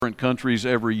different countries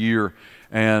every year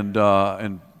and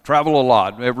travel a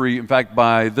lot. In fact,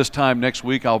 by this time next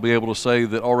week, I'll be able to say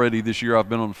that already this year I've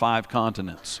been on 5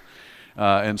 continents.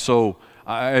 And so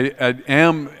I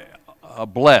am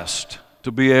blessed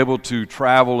to be able to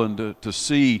travel and to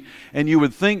see. And you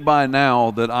would think by now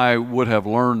that I would have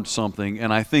learned something,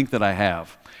 and I think that I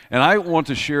have. And I want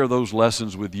to share those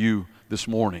lessons with you this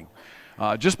morning,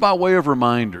 just by way of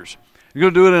reminders. I'm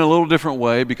going to do it in a little different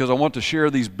way because I want to share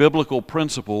these biblical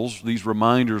principles, these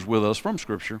reminders with us from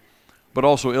Scripture, but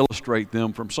also illustrate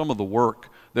them from some of the work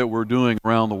that we're doing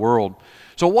around the world.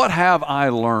 So what have I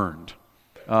learned?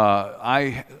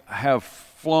 I have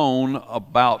flown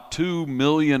about 2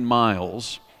 million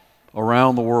miles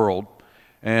around the world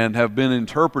and have been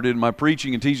interpreted, my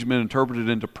preaching and teaching have been interpreted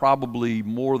into probably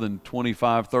more than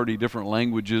 25, 30 different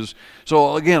languages.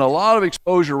 So again, a lot of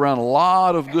exposure around a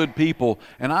lot of good people,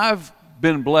 and I've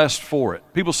been blessed for it.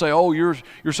 People say, oh, you're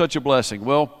such a blessing.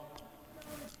 Well,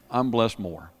 I'm blessed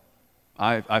more.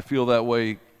 I feel that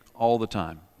way all the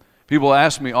time. People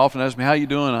often ask me, how you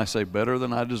doing? I say, better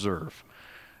than I deserve.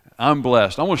 I'm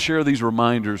blessed. I want to share these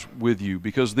reminders with you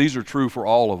because these are true for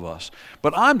all of us.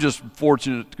 But I'm just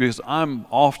fortunate because I'm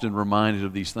often reminded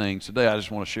of these things. Today I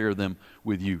just want to share them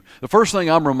with you. The first thing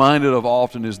I'm reminded of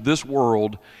often is this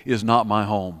world is not my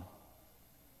home.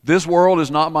 This world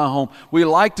is not my home. We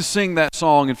like to sing that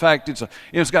song. In fact,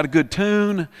 it's got a good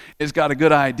tune. It's got a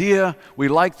good idea. We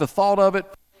like the thought of it.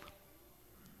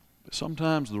 But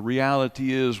sometimes the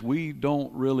reality is we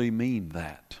don't really mean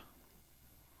that.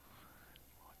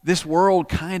 This world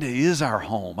kind of is our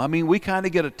home. I mean, we kind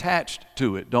of get attached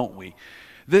to it, don't we?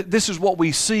 This is what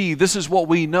we see. This is what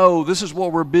we know. This is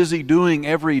what we're busy doing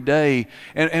every day.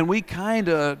 And we kind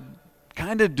of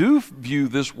do view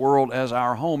this world as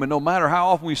our home. And no matter how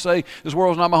often we say, this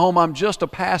world's not my home, I'm just a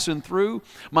passing through,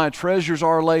 my treasures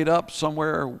are laid up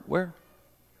somewhere, where?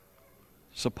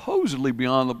 Supposedly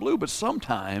beyond the blue, but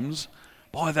sometimes,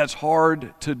 boy, that's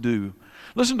hard to do.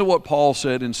 Listen to what Paul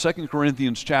said in 2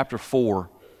 Corinthians chapter 4,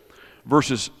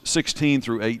 verses 16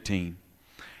 through 18.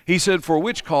 He said, for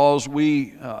which cause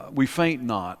we faint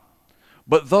not,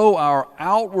 but though our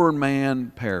outward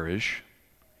man perish,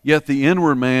 yet the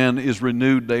inward man is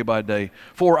renewed day by day.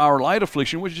 For our light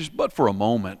affliction, which is but for a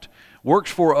moment, works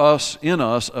for us in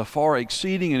us a far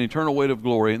exceeding and eternal weight of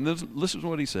glory. And listen to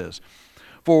what he says.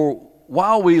 For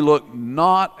while we look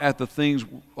not at the things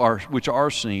which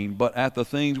are seen, but at the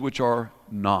things which are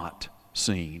not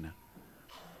seen.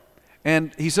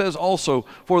 And he says also,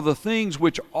 for the things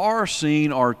which are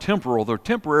seen are temporal, they're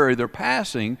temporary, they're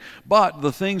passing, but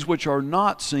the things which are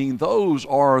not seen, those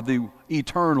are the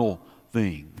eternal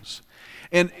things.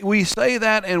 And we say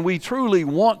that and we truly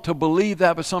want to believe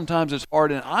that, but sometimes it's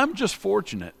hard. And I'm just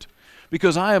fortunate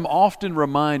because I am often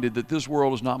reminded that this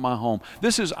world is not my home.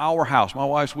 This is our house. My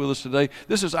wife's with us today.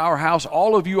 This is our house.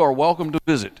 All of you are welcome to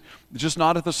visit, just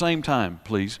not at the same time,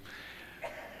 please.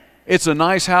 It's a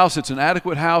nice house. It's an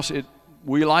adequate house.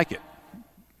 We like it.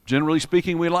 Generally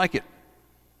speaking, we like it.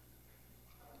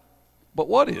 But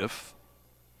what if,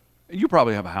 and you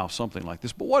probably have a house something like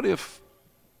this, but what if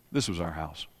this was our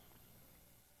house?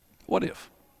 What if?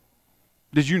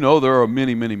 Did you know there are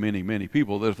many, many, many, many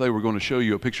people that if they were going to show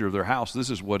you a picture of their house,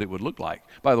 this is what it would look like.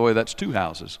 By the way, that's 2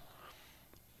 houses.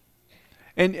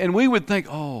 And we would think,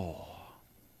 oh,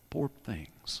 poor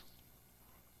things.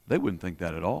 They wouldn't think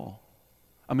that at all.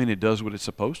 I mean, it does what it's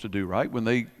supposed to do, right? When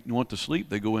they want to sleep,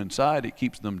 they go inside. It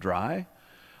keeps them dry.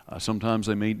 Sometimes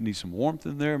they may need some warmth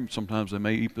in there. Sometimes they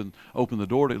may even open the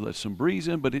door to let some breeze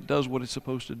in, but it does what it's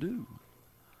supposed to do.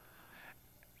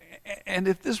 And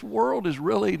if this world is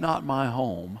really not my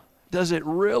home, does it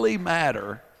really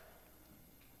matter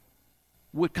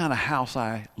what kind of house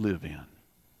I live in?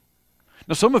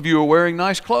 Now, some of you are wearing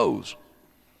nice clothes.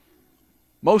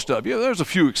 Most of you. There's a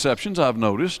few exceptions I've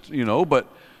noticed,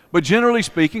 but generally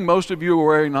speaking, most of you are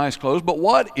wearing nice clothes. But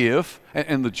what if,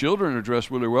 and the children are dressed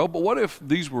really well, but what if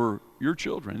these were your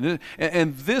children?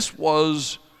 And this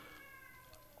was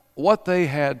what they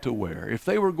had to wear. If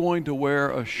they were going to wear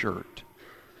a shirt,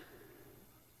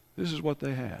 this is what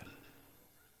they had.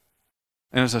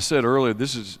 And as I said earlier,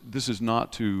 this is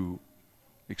not to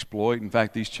exploit. In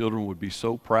fact, these children would be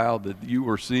so proud that you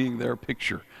were seeing their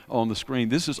picture on the screen.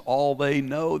 This is all they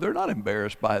know. They're not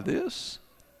embarrassed by this.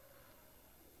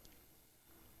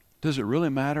 Does it really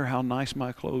matter how nice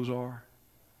my clothes are?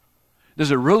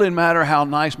 Does it really matter how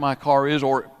nice my car is,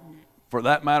 or for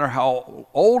that matter, how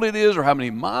old it is or how many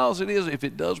miles it is, if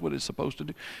it does what it's supposed to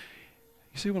do?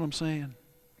 You see what I'm saying?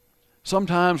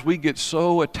 Sometimes we get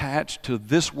so attached to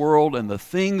this world and the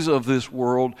things of this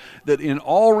world that in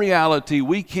all reality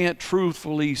we can't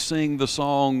truthfully sing the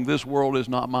song, "This world is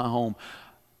not my home."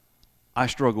 I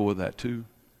struggle with that too.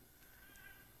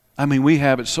 I mean, we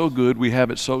have it so good, we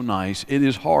have it so nice. It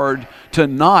is hard to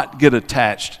not get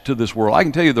attached to this world. I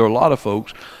can tell you there are a lot of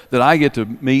folks that I get to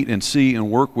meet and see and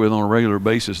work with on a regular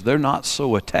basis. They're not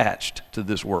so attached to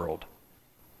this world.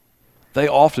 They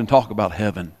often talk about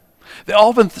heaven. They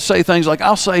often say things like,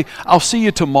 I'll say, I'll see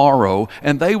you tomorrow,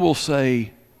 and they will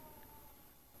say,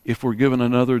 if we're given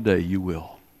another day, you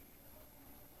will.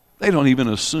 They don't even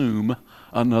assume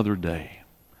another day.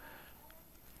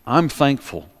 I'm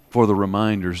thankful for the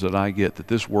reminders that I get that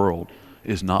this world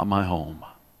is not my home.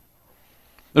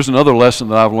 There's another lesson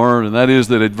that I've learned, and that is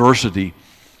that adversity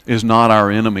is not our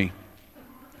enemy.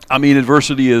 I mean,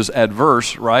 adversity is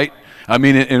adverse, right? I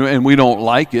mean, and we don't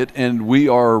like it, and we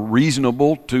are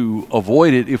reasonable to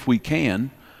avoid it if we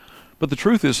can. But the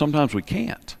truth is sometimes we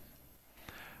can't.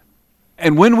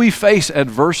 And when we face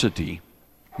adversity,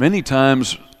 many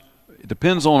times it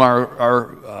depends on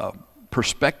our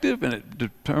perspective, and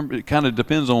it kind of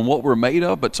depends on what we're made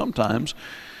of, but sometimes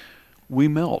we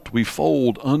melt, we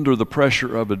fold under the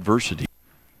pressure of adversity.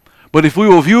 But if we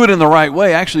will view it in the right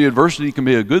way, actually adversity can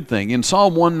be a good thing. In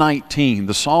Psalm 119,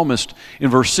 the psalmist in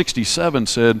verse 67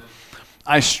 said,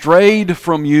 I strayed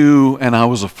from you and I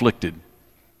was afflicted.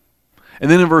 And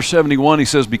then in verse 71 he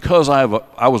says, because I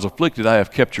was afflicted, I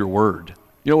have kept your word.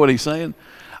 You know what he's saying?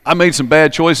 I made some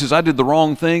bad choices, I did the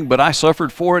wrong thing, but I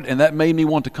suffered for it, and that made me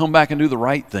want to come back and do the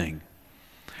right thing.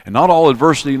 And not all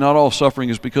adversity, not all suffering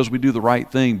is because we do the right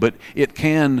thing, but it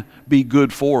can be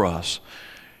good for us.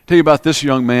 Tell you about this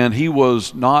young man. He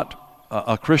was not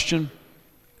a Christian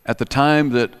at the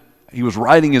time that he was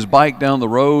riding his bike down the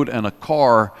road and a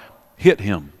car hit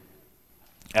him.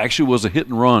 Actually, it was a hit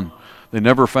and run. They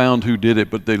never found who did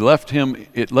it, but it left him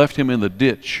in the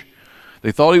ditch.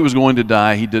 They thought he was going to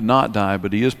die. He did not die,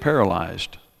 but he is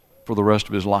paralyzed for the rest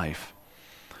of his life.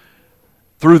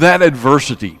 Through that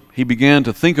adversity, he began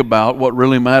to think about what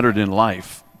really mattered in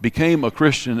life, became a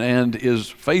Christian, and is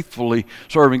faithfully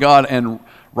serving God, and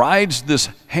rides this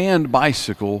hand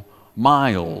bicycle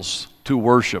miles to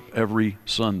worship every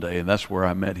Sunday. And that's where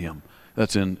I met him.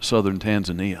 That's in southern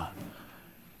Tanzania.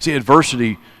 See,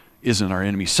 adversity isn't our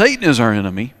enemy. Satan is our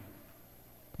enemy,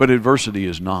 but adversity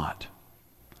is not.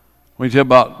 Let me tell you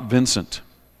about Vincent.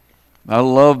 I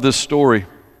love this story,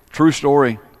 true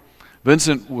story.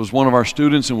 Vincent was one of our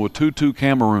students in Watutu,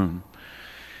 Cameroon.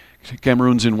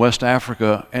 Cameroon's in West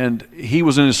Africa, and he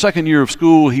was in his second year of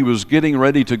school. He was getting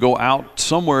ready to go out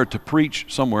somewhere to preach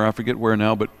somewhere. I forget where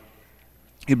now, but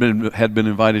he had been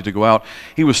invited to go out.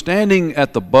 He was standing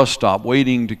at the bus stop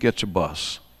waiting to catch a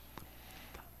bus.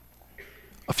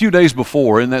 A few days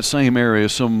before, in that same area,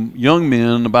 some young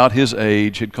men about his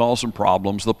age had caused some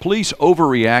problems. The police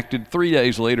overreacted. 3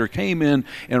 days later, came in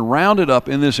and rounded up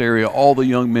in this area all the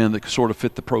young men that sort of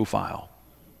fit the profile.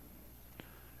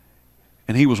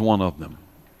 And he was one of them.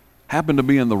 Happened to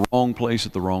be in the wrong place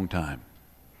at the wrong time.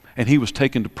 And he was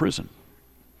taken to prison.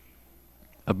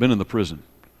 I've been in the prison.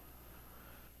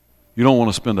 You don't want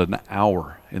to spend an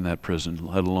hour in that prison,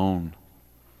 let alone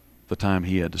the time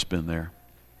he had to spend there.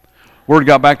 Word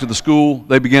got back to the school.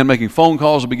 They began making phone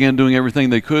calls. They began doing everything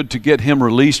they could to get him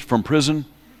released from prison.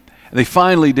 And they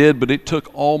finally did, but it took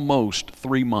almost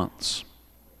 3 months.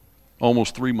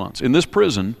 Almost 3 months. In this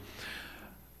prison,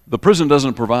 the prison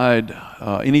doesn't provide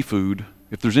any food.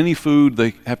 If there's any food,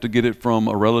 they have to get it from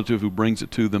a relative who brings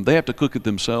it to them. They have to cook it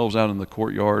themselves out in the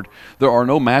courtyard. There are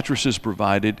no mattresses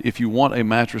provided. If you want a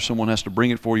mattress, someone has to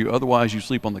bring it for you. Otherwise, you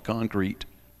sleep on the concrete.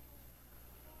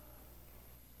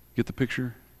 Get the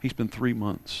picture? He spent 3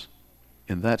 months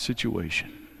in that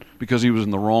situation because he was in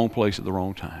the wrong place at the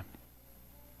wrong time.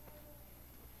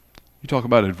 You talk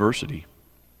about adversity.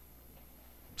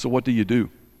 So what do you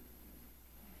do?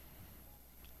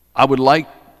 I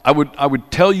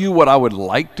would tell you what I would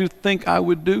like to think I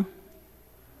would do,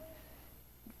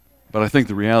 but I think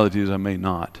the reality is I may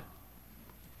not.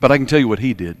 But I can tell you what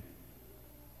he did.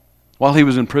 While he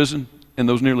was in prison in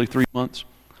those nearly 3 months,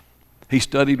 he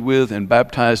studied with and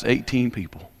baptized 18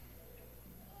 people.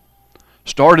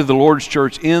 Started the Lord's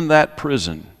Church in that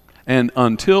prison. And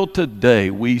until today,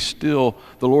 the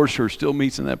Lord's Church still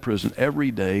meets in that prison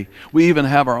every day. We even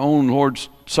have our own Lord's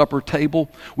Supper table.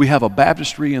 We have a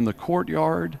baptistry in the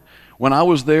courtyard. When I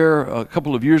was there a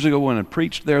couple of years ago when I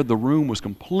preached there, the room was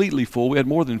completely full. We had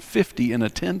more than 50 in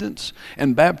attendance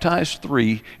and baptized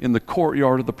 3 in the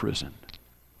courtyard of the prison.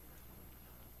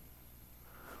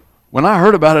 When I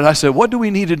heard about it, I said, what do we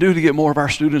need to do to get more of our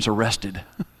students arrested?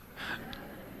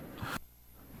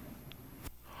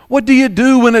 What do you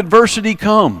do when adversity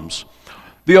comes?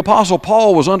 The Apostle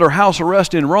Paul was under house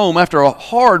arrest in Rome after a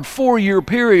hard 4-year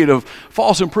period of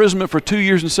false imprisonment for 2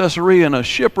 years in Caesarea and a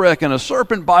shipwreck and a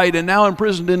serpent bite, and now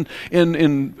imprisoned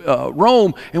in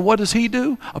Rome. And what does he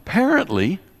do?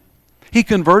 Apparently, he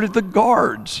converted the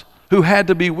guards who had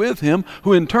to be with him,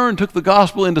 who in turn took the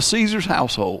gospel into Caesar's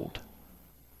household.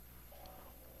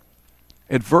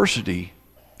 Adversity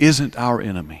isn't our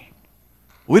enemy.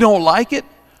 We don't like it,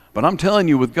 but I'm telling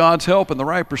you, with God's help and the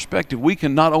right perspective, we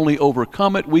can not only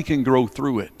overcome it, we can grow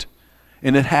through it.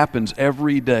 And it happens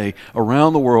every day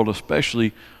around the world,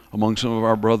 especially among some of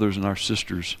our brothers and our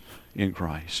sisters in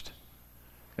Christ.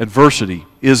 Adversity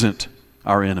isn't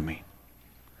our enemy.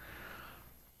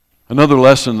 Another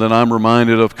lesson that I'm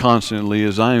reminded of constantly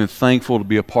is I am thankful to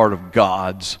be a part of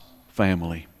God's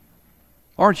family.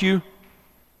 Aren't you?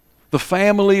 The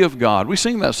family of God. We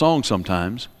sing that song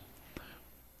sometimes.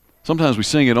 Sometimes we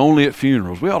sing it only at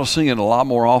funerals. We ought to sing it a lot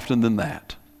more often than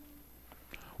that.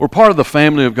 We're part of the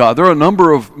family of God. There are a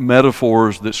number of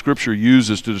metaphors that Scripture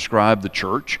uses to describe the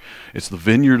church. It's the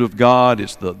vineyard of God.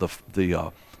 It's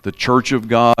the church of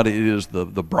God. It is the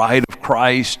bride of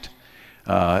Christ.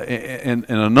 And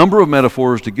a number of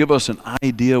metaphors to give us an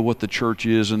idea what the church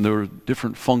is, and there are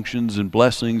different functions and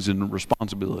blessings and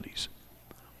responsibilities.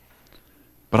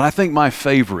 But I think my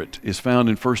favorite is found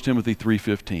in 1 Timothy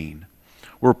 3:15,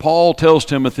 where Paul tells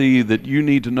Timothy that you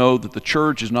need to know that the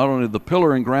church is not only the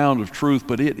pillar and ground of truth,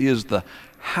 but it is the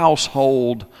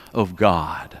household of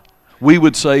God. We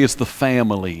would say it's the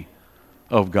family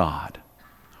of God.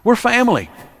 We're family.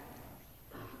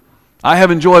 I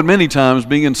have enjoyed many times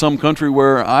being in some country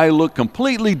where I look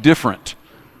completely different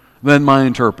than my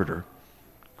interpreter.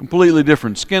 Completely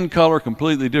different skin color,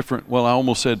 completely different, well, I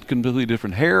almost said completely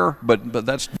different hair, but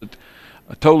that's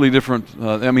a totally different,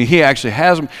 he actually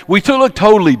has them. We look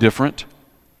totally different.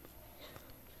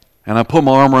 And I put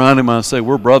my arm around him and I say,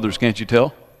 we're brothers, can't you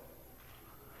tell?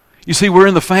 You see, we're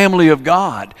in the family of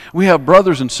God. We have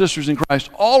brothers and sisters in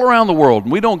Christ all around the world,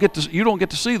 and you don't get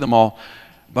to see them all,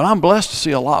 but I'm blessed to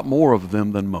see a lot more of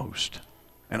them than most.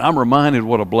 And I'm reminded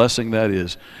what a blessing that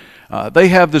is. They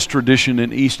have this tradition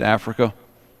in East Africa.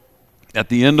 At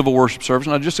the end of a worship service,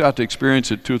 and I just got to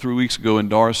experience it 2 or 3 weeks ago in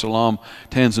Dar es Salaam,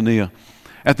 Tanzania.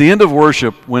 At the end of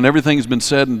worship, when everything's been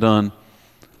said and done,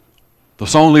 the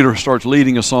song leader starts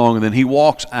leading a song, and then he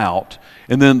walks out,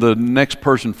 and then the next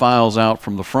person files out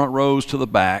from the front rows to the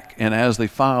back, and as they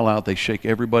file out, they shake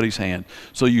everybody's hand.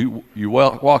 So you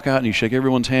walk out and you shake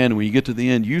everyone's hand, and when you get to the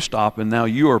end, you stop, and now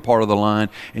you are part of the line,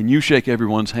 and you shake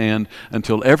everyone's hand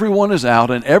until everyone is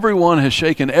out, and everyone has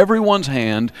shaken everyone's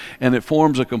hand, and it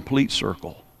forms a complete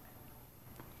circle.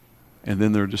 And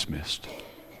then they're dismissed.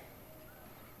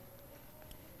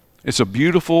 It's a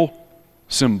beautiful,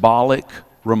 symbolic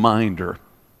reminder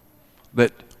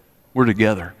that we're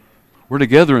together. We're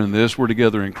together in this. We're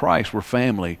together in Christ. We're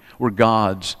family. We're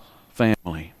God's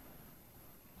family.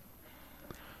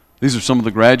 These are some of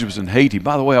the graduates in Haiti.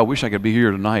 By the way, I wish I could be here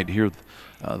tonight to hear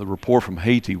the report from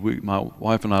Haiti. My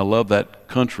wife and I love that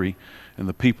country and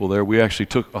the people there. We actually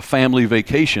took a family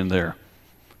vacation there,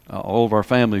 all of our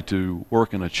family, to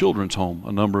work in a children's home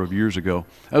a number of years ago.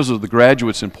 Those are the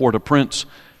graduates in Port-au-Prince,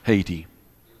 Haiti.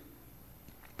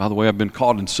 By the way, I've been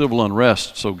caught in civil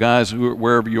unrest, so guys,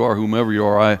 wherever you are, whomever you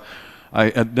are, I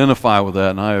identify with that,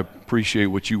 and I appreciate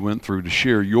what you went through to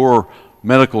share your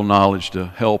medical knowledge to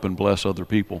help and bless other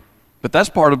people. But that's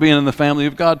part of being in the family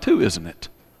of God too, isn't it?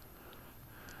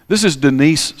 This is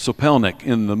Denise Sopelnik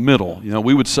in the middle. You know,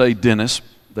 we would say Dennis.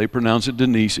 They pronounce it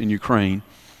Denise in Ukraine.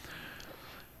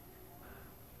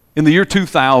 In the year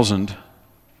 2000, it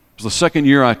was the second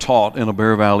year I taught in a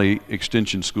Bear Valley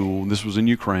Extension School, and this was in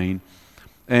Ukraine.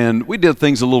 And we did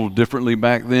things a little differently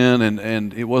back then,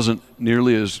 and it wasn't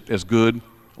nearly as good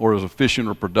or as efficient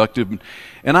or productive.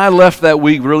 And I left that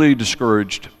week really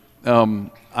discouraged.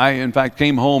 I, in fact,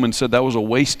 came home and said that was a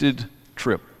wasted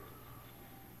trip.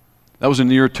 That was in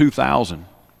the year 2000.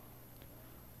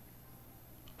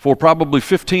 For probably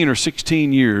 15 or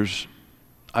 16 years,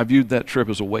 I viewed that trip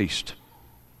as a waste.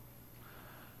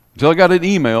 Until I got an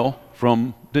email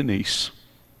from Denise.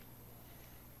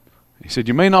 He said,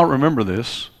 you may not remember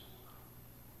this,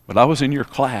 but I was in your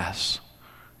class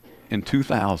in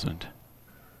 2000.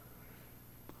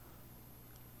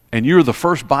 And you're the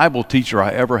first Bible teacher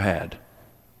I ever had.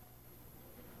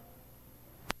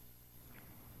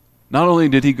 Not only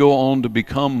did he go on to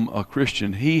become a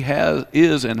Christian, he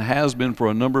is and has been for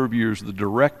a number of years the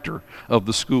director of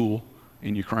the school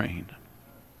in Ukraine.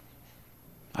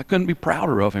 I couldn't be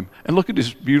prouder of him. And look at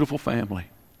his beautiful family.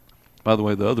 By the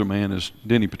way, the other man is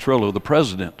Denny Petrillo, the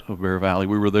president of Bear Valley.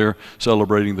 We were there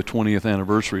celebrating the 20th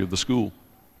anniversary of the school.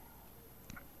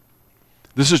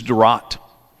 This is Durat.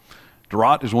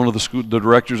 Darat is one of the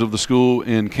directors of the school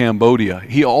in Cambodia.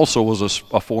 He also was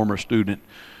a former student.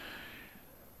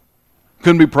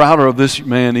 Couldn't be prouder of this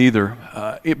man either.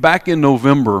 Back in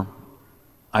November,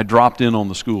 I dropped in on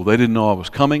the school. They didn't know I was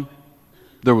coming.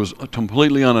 There was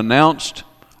completely unannounced.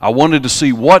 I wanted to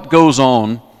see what goes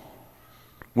on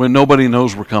when nobody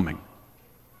knows we're coming.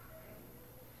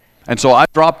 And so I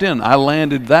dropped in. I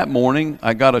landed that morning.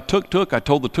 I got a tuk-tuk. I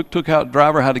told the tuk-tuk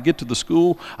driver how to get to the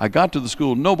school. I got to the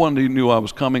school. Nobody knew I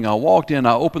was coming. I walked in.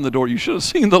 I opened the door. You should have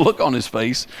seen the look on his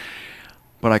face.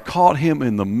 But I caught him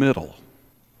in the middle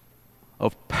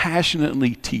of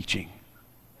passionately teaching.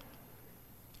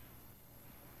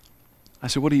 I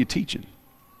said, "What are you teaching?"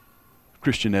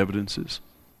 "Christian evidences."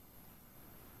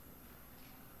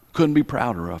 Couldn't be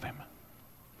prouder of him.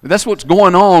 That's what's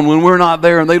going on when we're not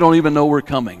there and they don't even know we're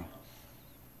coming.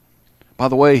 By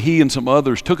the way, he and some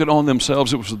others took it on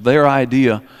themselves. It was their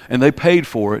idea, and they paid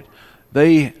for it.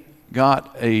 They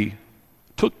got a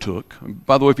tuk-tuk.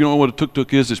 By the way, if you don't know what a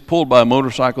tuk-tuk is, it's pulled by a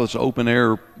motorcycle. It's an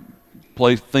open-air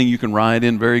thing you can ride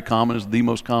in. Very common. It's the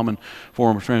most common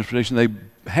form of transportation. They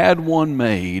had one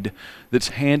made that's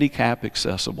handicap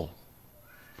accessible.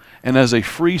 And as a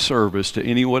free service to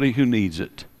anybody who needs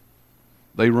it,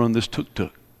 they run this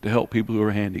tuk-tuk to help people who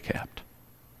are handicapped.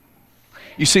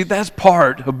 You see, that's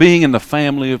part of being in the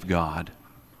family of God.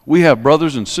 We have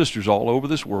brothers and sisters all over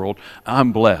this world.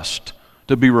 I'm blessed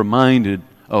to be reminded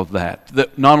of that.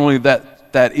 That not only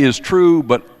that is true,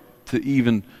 but to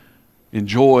even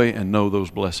enjoy and know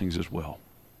those blessings as well.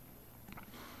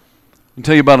 I'll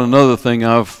tell you about another thing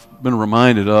I've been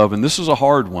reminded of, and this is a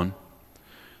hard one,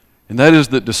 and that is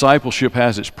that discipleship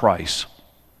has its price.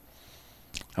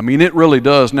 I mean, it really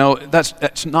does. Now,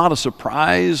 that's not a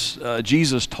surprise.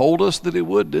 Jesus told us that it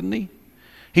would, didn't he?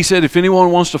 He said, if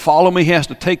anyone wants to follow me, he has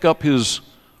to take up his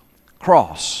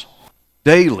cross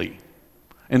daily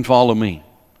and follow me.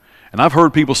 And I've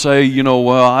heard people say,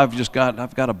 well, I've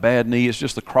got a bad knee. It's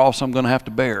just the cross I'm going to have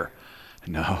to bear.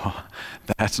 No,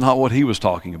 that's not what he was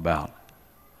talking about.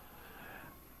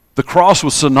 The cross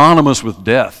was synonymous with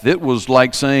death. It was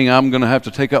like saying, I'm going to have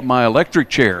to take up my electric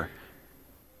chair.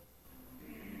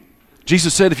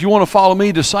 Jesus said, if you want to follow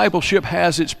me, discipleship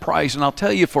has its price. And I'll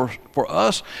tell you, for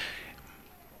us,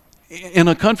 in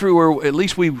a country where at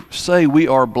least we say we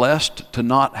are blessed to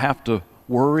not have to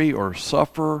worry or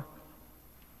suffer,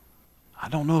 I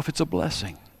don't know if it's a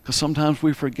blessing, because sometimes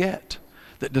we forget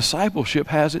that discipleship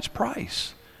has its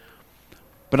price.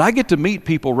 But I get to meet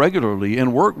people regularly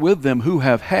and work with them who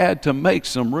have had to make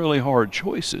some really hard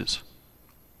choices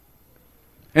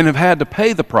and have had to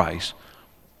pay the price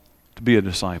to be a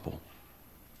disciple.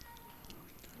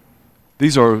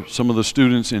 These are some of the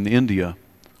students in India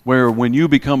where when you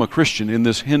become a Christian in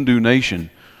this Hindu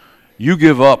nation, you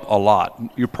give up a lot.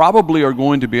 You probably are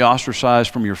going to be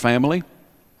ostracized from your family,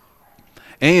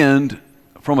 and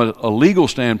from a legal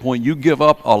standpoint, you give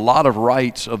up a lot of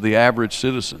rights of the average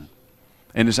citizen.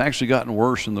 And it's actually gotten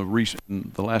worse in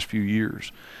the last few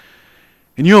years.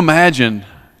 And you imagine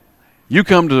you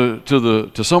come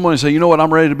to someone and say, you know what,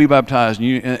 I'm ready to be baptized.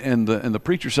 And the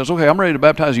preacher says, okay, I'm ready to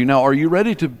baptize you now. Are you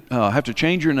ready to have to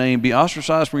change your name, be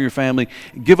ostracized from your family,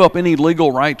 give up any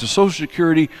legal right to Social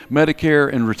Security,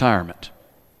 Medicare, and retirement?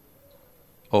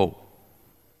 Oh,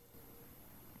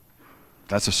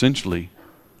 that's essentially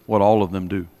what all of them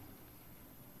do.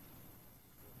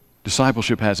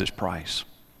 Discipleship has its price.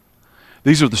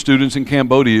 These are the students in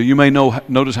Cambodia. You may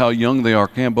notice how young they are.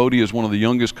 Cambodia is one of the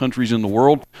youngest countries in the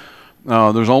world.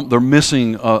 They're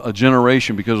missing a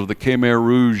generation because of the Khmer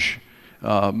Rouge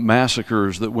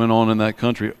massacres that went on in that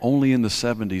country only in the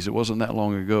 70s. It wasn't that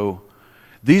long ago.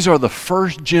 These are the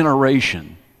first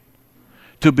generation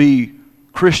to be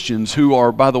Christians who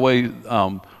are, by the way,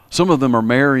 some of them are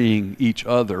marrying each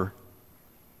other.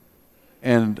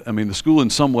 And, I mean, the school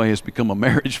in some way has become a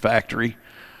marriage factory.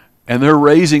 And they're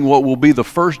raising what will be the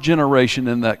first generation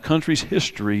in that country's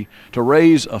history to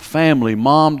raise a family,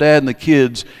 mom, dad, and the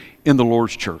kids in the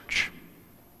Lord's church.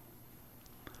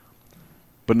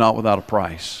 But not without a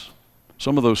price.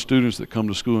 Some of those students that come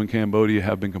to school in Cambodia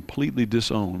have been completely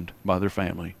disowned by their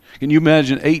family. Can you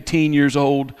imagine 18 years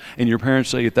old and your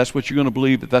parents say, if that's what you're going to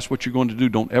believe, if that's what you're going to do,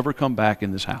 don't ever come back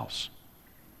in this house?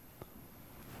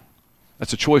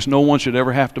 That's a choice no one should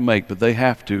ever have to make, but they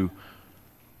have to,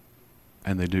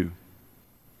 and they do.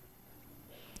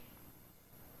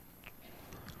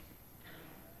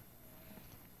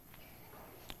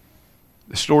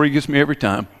 The story gets me every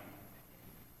time.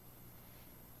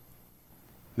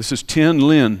 This is Tien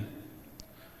Lin.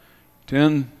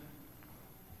 Tien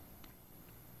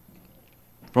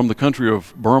from the country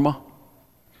of Burma.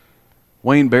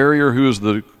 Wayne Barrier, who is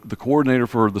the coordinator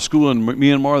for the school in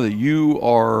Myanmar that you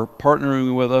are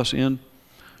partnering with us in,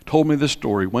 told me this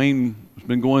story. Wayne has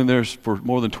been going there for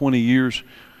more than 20 years.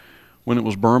 When it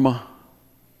was Burma,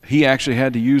 he actually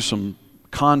had to use some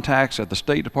contacts at the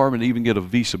State Department to even get a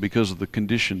visa because of the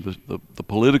condition, the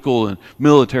political and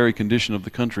military condition of the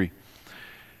country.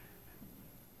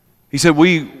 He said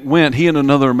he and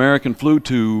another American flew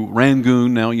to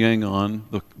Rangoon, now Yangon,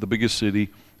 the biggest city,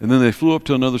 and then they flew up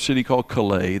to another city called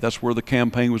Calais. That's where the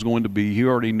campaign was going to be.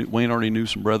 Wayne already knew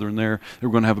some brethren there. They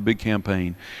were going to have a big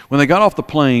campaign. When they got off the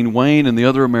plane, Wayne and the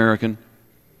other American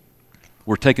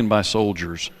were taken by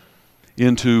soldiers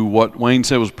into what Wayne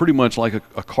said was pretty much like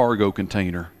a cargo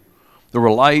container. There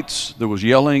were lights, there was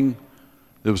yelling,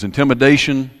 there was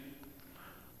intimidation.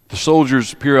 The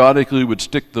soldiers periodically would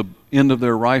stick the end of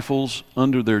their rifles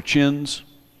under their chins.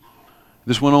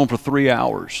 This went on for 3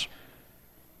 hours.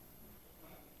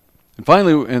 And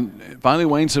finally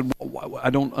Wayne said, I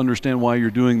don't understand why you're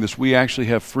doing this. We actually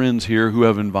have friends here who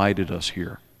have invited us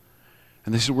here.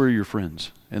 And they said, where are your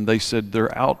friends? And they said,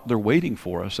 they're waiting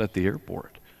for us at the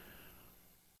airport.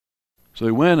 So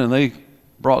they went and they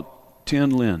brought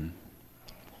Tien Lin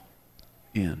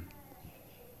in.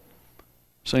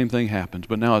 Same thing happens,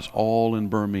 but now it's all in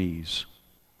Burmese.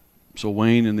 So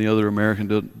Wayne and the other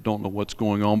American don't know what's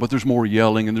going on, but there's more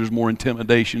yelling and there's more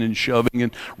intimidation and shoving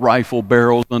and rifle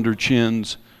barrels under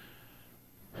chins.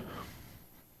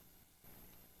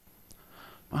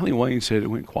 Finally, Wayne said it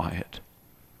went quiet.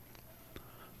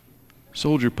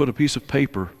 Soldier put a piece of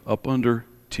paper up under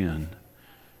Tien.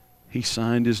 He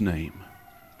signed his name,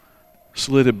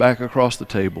 slid it back across the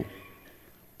table,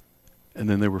 and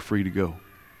then they were free to go.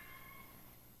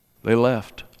 They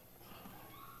left.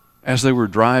 As they were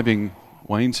driving,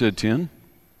 Wayne said, Tien,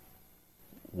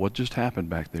 what just happened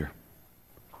back there?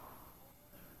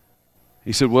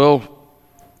 He said, well,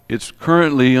 it's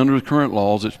currently, under the current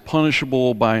laws, it's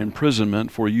punishable by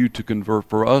imprisonment for you to convert,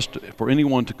 for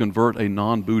anyone to convert a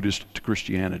non-Buddhist to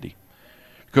Christianity.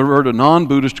 Convert a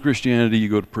non-Buddhist to Christianity, you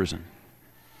go to prison.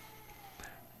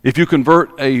 If you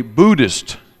convert a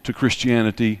Buddhist to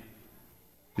Christianity,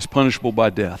 it's punishable by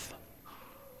death.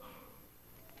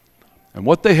 And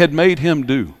what they had made him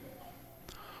do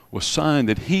was sign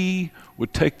that he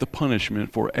would take the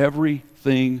punishment for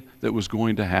everything that was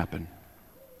going to happen.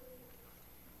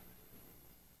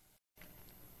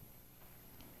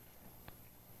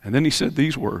 And then he said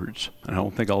these words, and I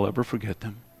don't think I'll ever forget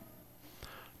them.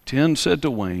 Tien said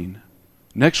to Wayne,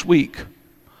 next week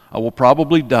I will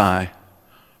probably die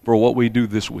for what we do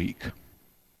this week.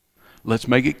 Let's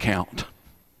make it count.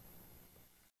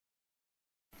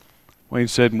 Wayne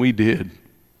said, and we did.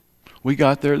 We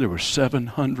got there were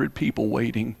 700 people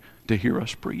waiting to hear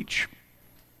us preach.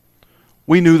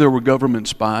 We knew there were government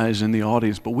spies in the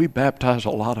audience, but we baptized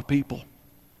a lot of people.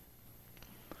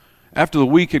 After the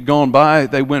week had gone by,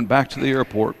 they went back to the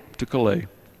airport to Calais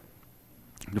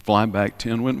to fly back.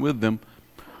 Tien went with them.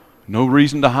 No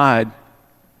reason to hide.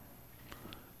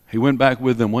 He went back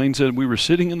with them. Wayne said, we were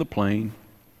sitting in the plane.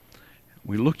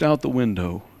 We looked out the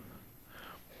window,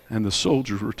 and the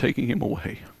soldiers were taking him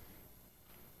away.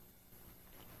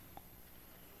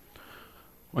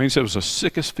 Wayne said it was the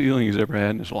sickest feeling he's ever had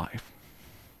in his life.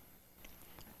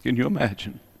 Can you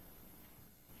imagine?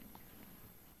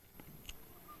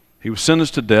 He was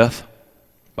sentenced to death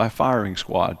by firing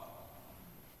squad.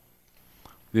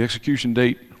 The execution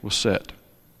date was set.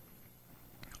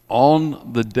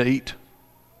 On the date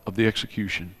of the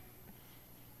execution,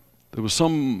 there was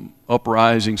some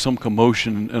uprising, some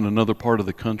commotion in another part of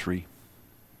the country,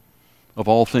 of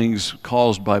all things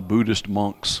caused by Buddhist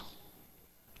monks.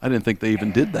 I didn't think they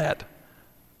even did that.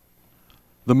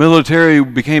 The military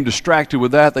became distracted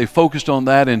with that. They focused on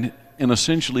that, and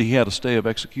essentially he had a stay of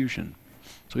execution.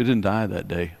 So he didn't die that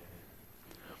day.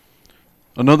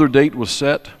 Another date was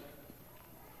set,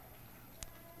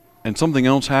 and something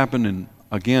else happened, and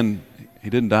again, he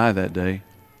didn't die that day.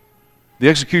 The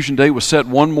execution date was set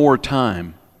one more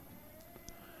time.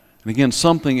 And again,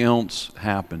 something else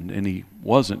happened, and he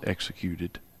wasn't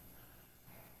executed.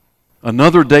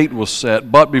 Another date was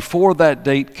set, but before that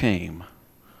date came,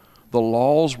 the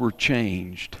laws were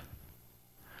changed,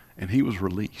 and he was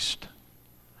released.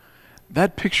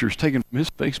 That picture is taken from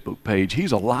his Facebook page.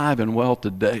 He's alive and well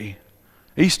today.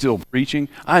 He's still preaching.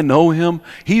 I know him.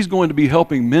 He's going to be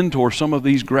helping mentor some of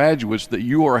these graduates that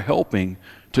you are helping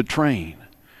to train.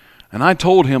 And I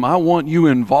told him, I want you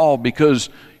involved because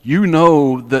you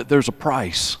know that there's a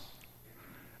price.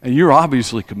 And you're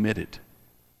obviously committed.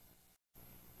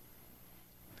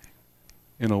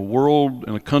 In a world,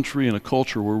 in a country, in a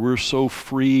culture where we're so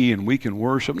free and we can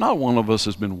worship, not one of us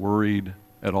has been worried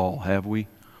at all, have we?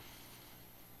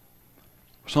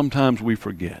 sometimes we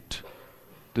forget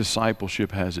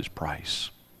discipleship has its price.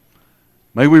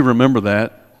 May we remember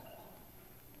that.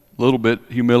 A little bit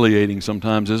humiliating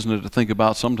sometimes, isn't it, to think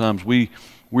about sometimes we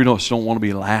just don't want to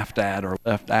be laughed at or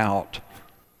left out.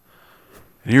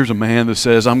 And here's a man that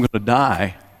says, I'm going to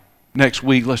die next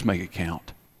week. Let's make it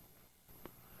count.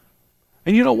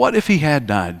 And you know what? If he had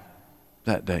died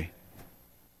that day,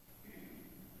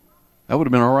 that would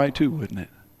have been all right too, wouldn't it?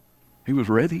 He was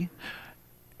ready.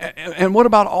 And what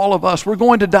about all of us? We're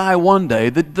going to die one day.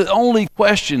 The only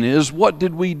question is, what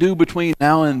did we do between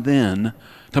now and then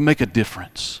to make a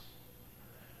difference?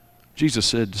 Jesus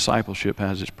said discipleship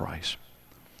has its price.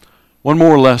 One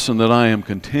more lesson that I am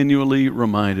continually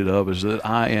reminded of is that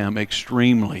I am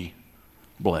extremely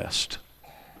blessed.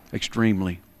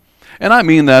 Extremely. And I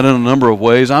mean that in a number of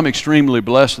ways. I'm extremely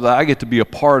blessed that I get to be a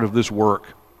part of this work.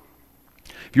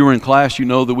 If you were in class, you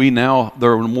know that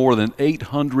there are more than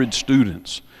 800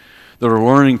 students that are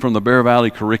learning from the Bear Valley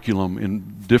curriculum in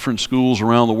different schools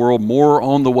around the world, more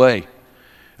on the way.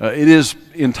 It is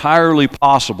entirely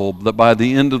possible that by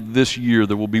the end of this year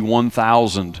there will be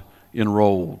 1,000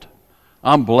 enrolled.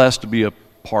 I'm blessed to be a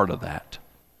part of that.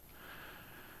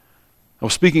 I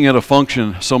was speaking at a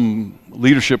function, some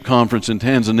leadership conference in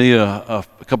Tanzania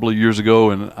a couple of years ago,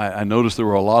 and I noticed there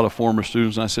were a lot of former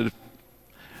students, and I said,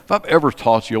 if I've ever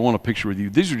taught you, I want a picture with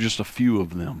you. These are just a few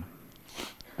of them.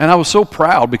 And I was so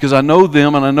proud because I know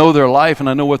them and I know their life and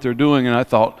I know what they're doing, and I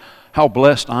thought, how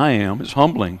blessed I am. It's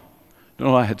humbling.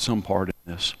 I had some part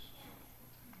in this.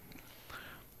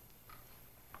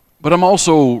 But I'm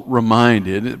also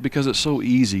reminded, because it's so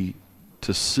easy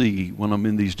to see when I'm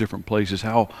in these different places,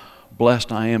 how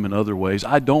blessed I am in other ways.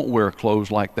 I don't wear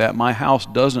clothes like that. My house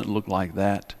doesn't look like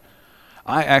that.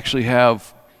 I actually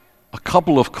have a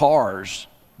couple of cars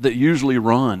that usually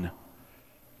run.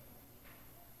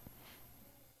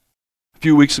 A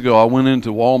few weeks ago, I went into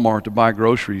Walmart to buy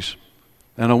groceries,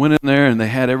 and I went in there and they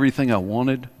had everything I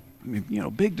wanted. I mean,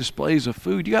 big displays of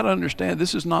food. You got to understand,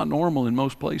 this is not normal in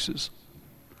most places.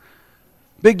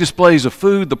 Big displays of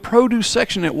food. The produce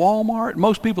section at Walmart,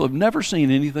 most people have never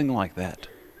seen anything like that.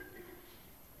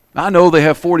 I know they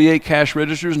have 48 cash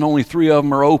registers and only 3 of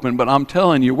them are open, but I'm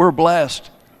telling you, we're blessed.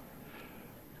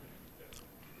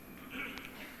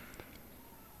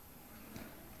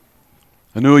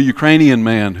 I knew a Ukrainian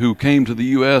man who came to the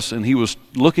U.S. and he was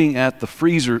looking at the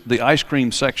freezer, the ice cream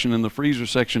section and the freezer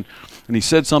section, and he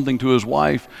said something to his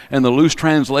wife, and the loose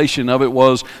translation of it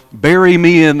was, bury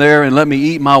me in there and let me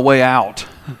eat my way out.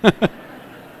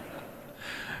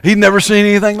 He'd never seen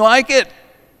anything like it.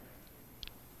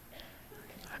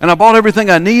 And I bought everything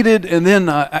I needed, and then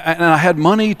I had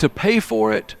money to pay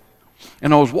for it.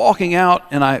 And I was walking out,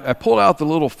 and I pulled out the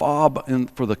little fob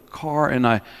for the car, and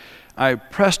I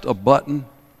pressed a button.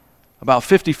 About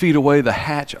 50 feet away, the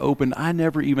hatch opened. I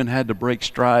never even had to break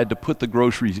stride to put the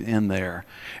groceries in there.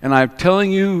 And I'm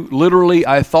telling you, literally,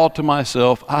 I thought to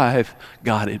myself, I've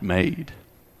got it made.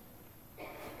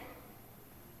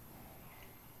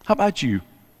 How about you?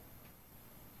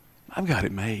 I've got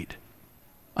it made.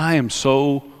 I am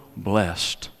so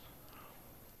blessed.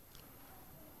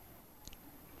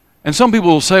 And some people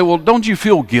will say, well, don't you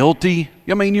feel guilty?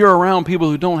 I mean, you're around people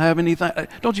who don't have anything.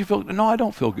 Don't you feel? No, I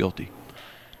don't feel guilty.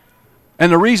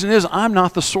 And the reason is I'm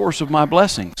not the source of my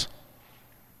blessings.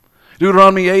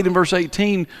 Deuteronomy 8 and verse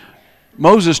 18,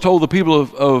 Moses told the people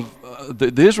of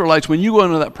the Israelites, when you go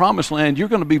into that promised land, you're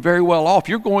going to be very well off.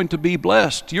 You're going to be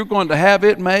blessed. You're going to have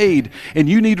it made. And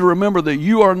you need to remember that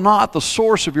you are not the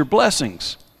source of your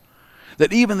blessings.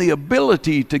 That even the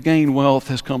ability to gain wealth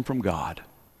has come from God.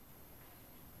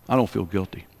 I don't feel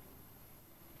guilty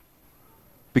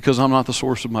because I'm not the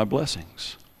source of my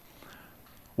blessings.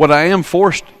 What I am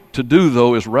forced to do,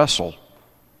 though, is wrestle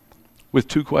with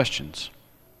 2 questions.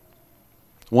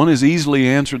 One is easily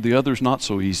answered, the other is not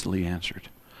so easily answered.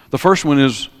 The first one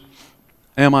is,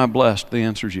 am I blessed? The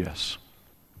answer is yes.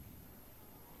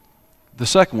 The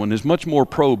second one is much more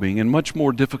probing and much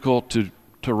more difficult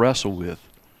to wrestle with.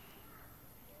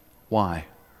 Why?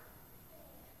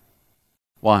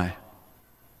 Why?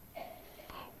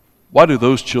 Why do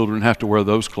those children have to wear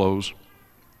those clothes?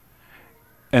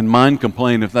 And mine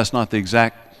complain if that's not the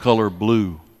exact color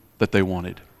blue that they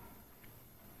wanted.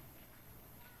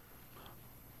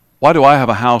 Why do I have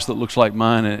a house that looks like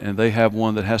mine and they have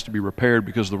one that has to be repaired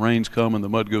because the rains come and the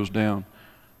mud goes down?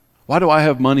 Why do I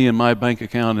have money in my bank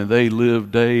account and they live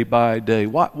day by day?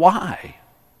 Why?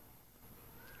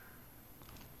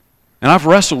 And I've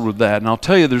wrestled with that, and I'll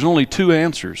tell you there's only 2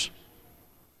 answers,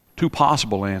 2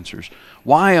 possible answers.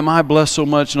 Why am I blessed so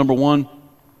much? Number 1,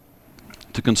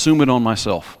 to consume it on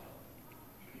myself.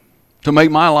 To make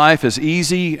my life as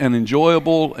easy and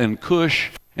enjoyable and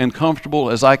cush and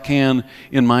comfortable as I can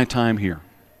in my time here.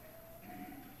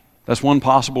 That's one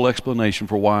possible explanation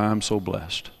for why I'm so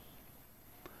blessed.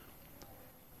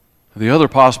 The other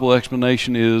possible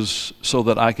explanation is so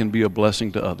that I can be a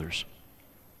blessing to others.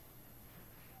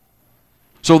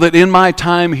 So that in my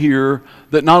time here,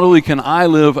 that not only can I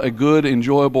live a good,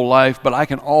 enjoyable life, but I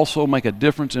can also make a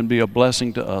difference and be a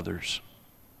blessing to others.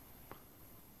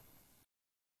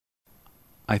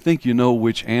 I think you know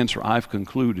which answer I've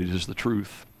concluded is the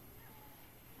truth.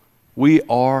 We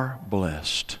are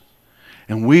blessed.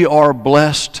 And we are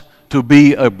blessed to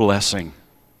be a blessing.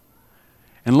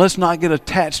 And let's not get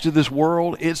attached to this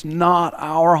world. It's not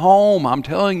our home. I'm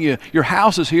telling you, your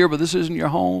house is here, but this isn't your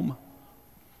home.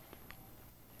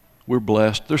 We're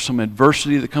blessed. There's some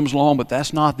adversity that comes along, but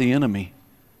that's not the enemy.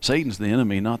 Satan's the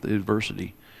enemy, not the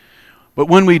adversity. But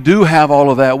when we do have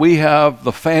all of that, we have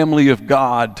the family of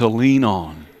God to lean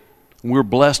on. And we're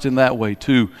blessed in that way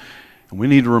too. And we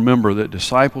need to remember that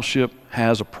discipleship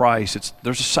has a price.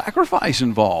 There's a sacrifice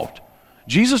involved.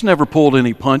 Jesus never pulled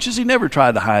any punches. He never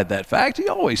tried to hide that fact. He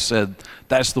always said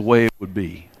that's the way it would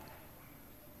be.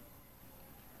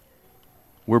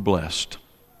 We're blessed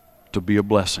to be a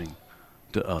blessing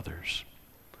to others.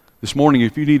 This morning,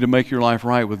 if you need to make your life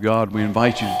right with God, we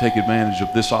invite you to take advantage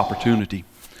of this opportunity.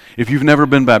 If you've never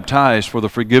been baptized for the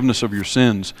forgiveness of your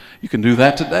sins, you can do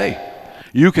that today.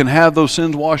 You can have those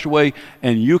sins washed away,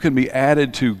 and you can be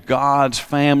added to God's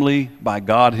family by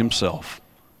God Himself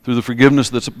through the forgiveness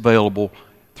that's available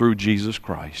through Jesus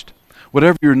Christ.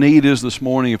 Whatever your need is this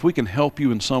morning, if we can help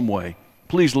you in some way,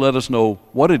 please let us know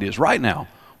what it is right now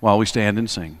while we stand and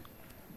sing.